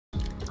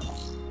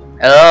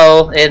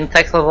Hello, in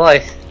text or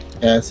voice.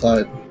 Yeah, I saw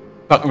it.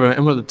 I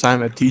remember the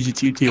time at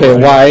TGTT. Okay,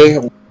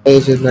 why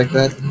is it like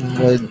that?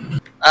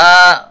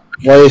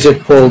 Why is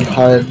it pulled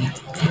hard?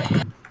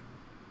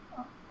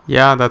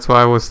 Yeah, that's what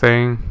I was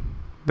saying.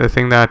 The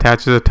thing that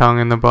attaches the tongue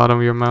in the bottom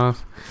of your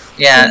mouth.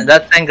 Yeah,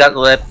 that thing got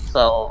ripped,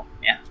 so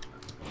yeah.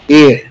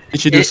 Yeah. You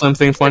should do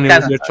something funny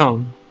with your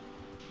tongue.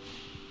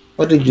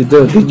 What did you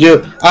do? Did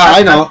you?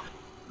 I know.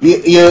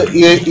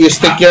 You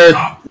stick your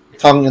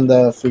tongue in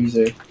the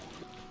freezer.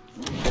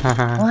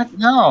 What?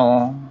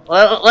 No.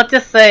 Well, let's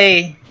just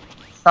say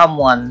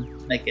someone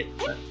make it.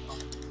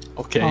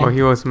 Okay. Oh,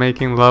 he was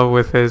making love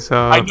with his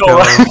I know.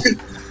 pillow.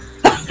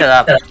 Shut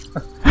up.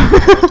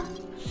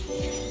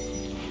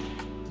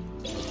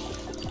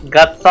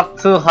 Got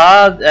sucked too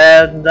hard,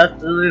 and that's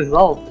the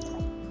result.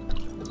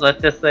 Let's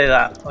just say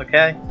that,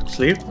 okay?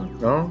 Sleep?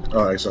 No?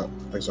 Oh,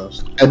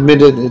 exhaust.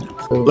 Admitted it.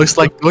 Looks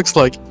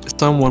like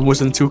someone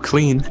wasn't too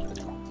clean.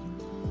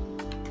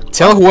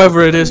 Tell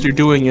whoever it is you're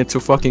doing it to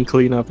fucking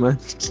clean up, man.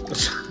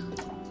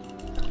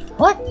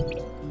 What?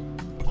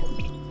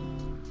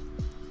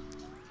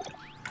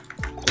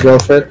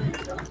 Girlfriend?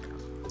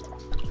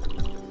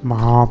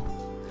 Mom.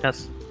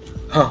 Yes.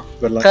 Oh,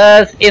 good luck.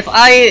 Because if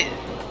I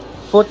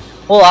pull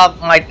up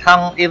my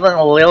tongue even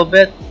a little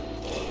bit,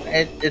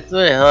 it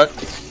really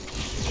hurts.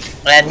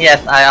 And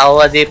yes, I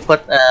already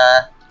put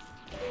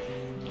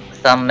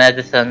some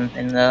medicine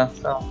in there,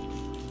 so.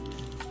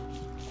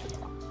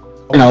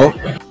 You know,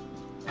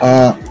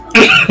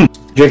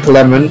 drink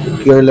lemon,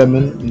 pure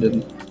lemon, and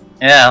then.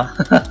 Yeah,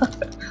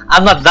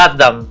 I'm not that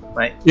dumb,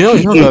 right?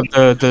 You know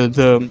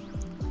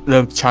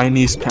the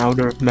Chinese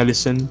powder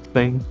medicine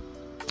thing.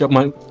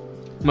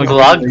 My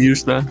Glug? I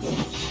use that.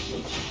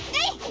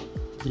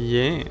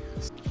 Yeah.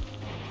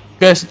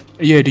 Guys,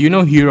 yeah, do you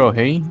know Hero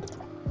Hey?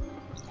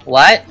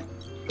 What?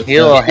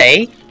 You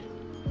hey?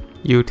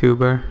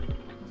 YouTuber.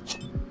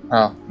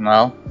 Oh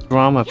no.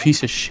 Drama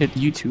piece of shit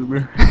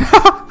YouTuber.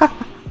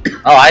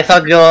 Oh, I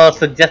thought you were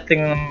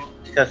suggesting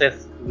because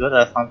it's good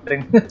or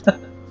something.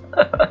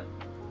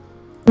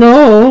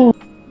 No.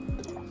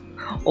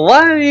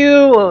 Why are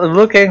you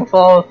looking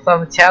for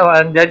some channel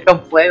and then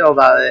complain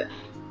about it?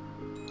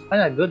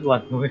 Find a good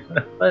one.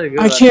 Find a good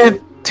I one.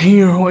 can't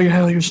hear what the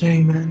hell you're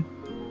saying, man.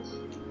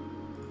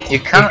 You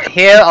can't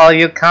hear or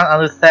you can't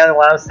understand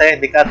what I'm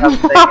saying because I'm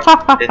saying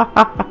it.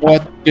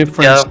 What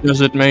difference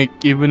does it make?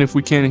 Even if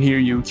we can't hear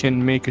you,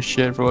 can make a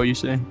shit for what you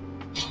say.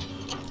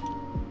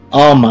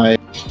 Oh my.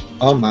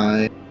 Oh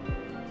my.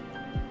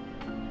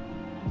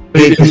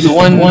 The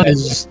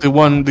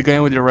guy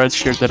with the red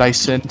shirt that I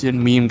sent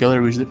in meme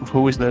gallery.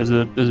 Who is that? Is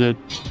it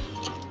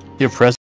your president?